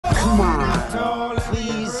Come on,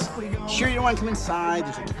 please. Sure you don't want to come inside?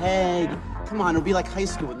 There's a keg. Come on, it'll be like high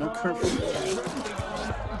school with no curfew.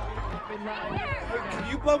 Can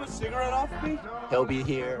you bum a cigarette off me? He'll be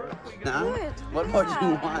here. Huh? Good. What more do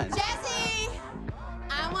you want? Jesse,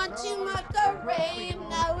 I want to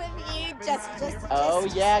Macarena with you. Just. Oh,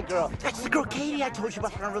 yeah, girl. That's the girl Katie I told you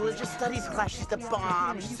about from our religious studies class. She's the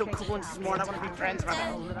bomb. She's so cool and smart. I want to be friends with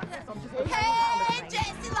her. Hey,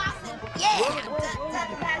 Jesse Lawson. Yeah.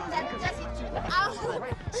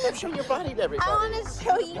 Stop showing your body to everybody. I want to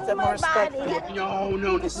show you Have more my respect. body.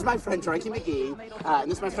 No. This is my friend, Frankie McGee. And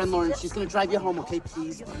this is my friend, Lauren. She's going to drive you home, okay?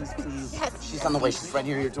 Please. Yes. She's on the way. She's right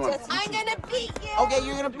here. You're doing. I'm going to beat you. Okay,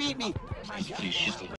 you're going to beat me. Please, she's